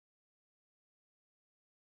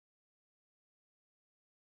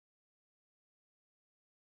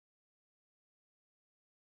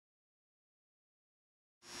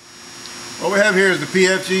What we have here is the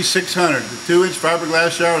PFG 600, the 2-inch fiberglass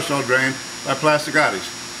shower stall drain by Oddities.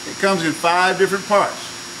 It comes in 5 different parts.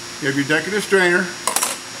 You have your decorative strainer,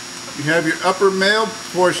 you have your upper male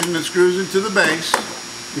portion that screws into the base,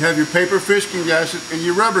 you have your paper fishing gasket and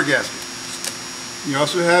your rubber gasket. You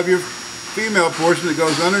also have your female portion that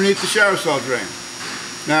goes underneath the shower stall drain.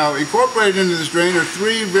 Now, incorporated into this drain are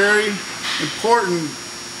 3 very important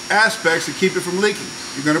aspects that keep it from leaking.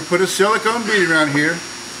 You're going to put a silicone bead around here.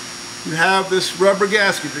 You have this rubber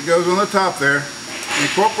gasket that goes on the top there.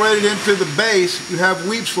 Incorporated into the base, you have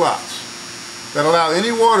weep slots that allow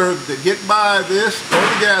any water that get by this or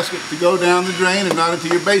the gasket to go down the drain and not into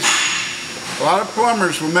your basement. A lot of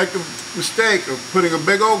plumbers will make the mistake of putting a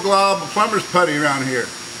big old glob of plumber's putty around here,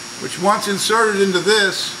 which once inserted into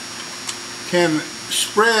this can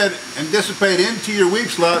spread and dissipate into your weep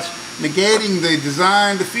slots, negating the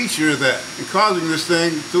design, the feature of that, and causing this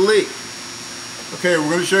thing to leak. Okay, we're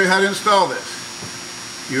going to show you how to install this.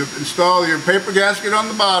 You install your paper gasket on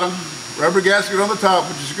the bottom, rubber gasket on the top,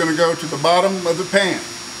 which is going to go to the bottom of the pan.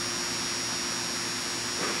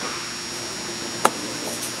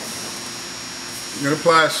 You're going to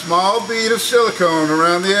apply a small bead of silicone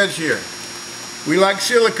around the edge here. We like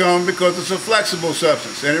silicone because it's a flexible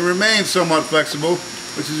substance, and it remains somewhat flexible,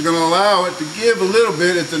 which is going to allow it to give a little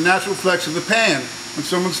bit at the natural flex of the pan when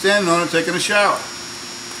someone's standing on it taking a shower.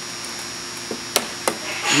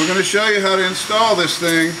 We're going to show you how to install this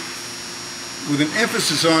thing with an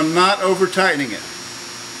emphasis on not over-tightening it.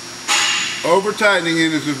 Over-tightening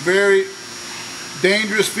it is a very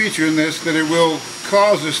dangerous feature in this, that it will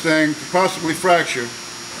cause this thing to possibly fracture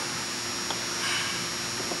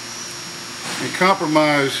and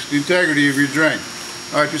compromise the integrity of your drain.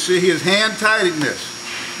 Alright, you see he is hand tightening this.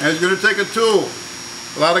 And he's going to take a tool.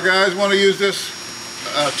 A lot of guys want to use this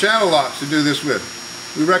channel locks to do this with.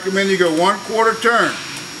 We recommend you go 1/4 turn.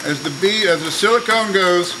 As the silicone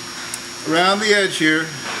goes around the edge here,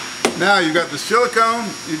 now you've got the silicone,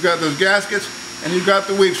 you've got those gaskets, and you've got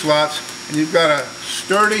the weep slots, and you've got a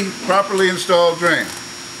sturdy, properly installed drain.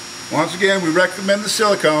 Once again, we recommend the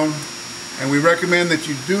silicone, and we recommend that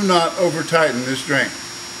you do not over tighten this drain.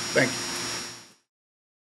 Thank you.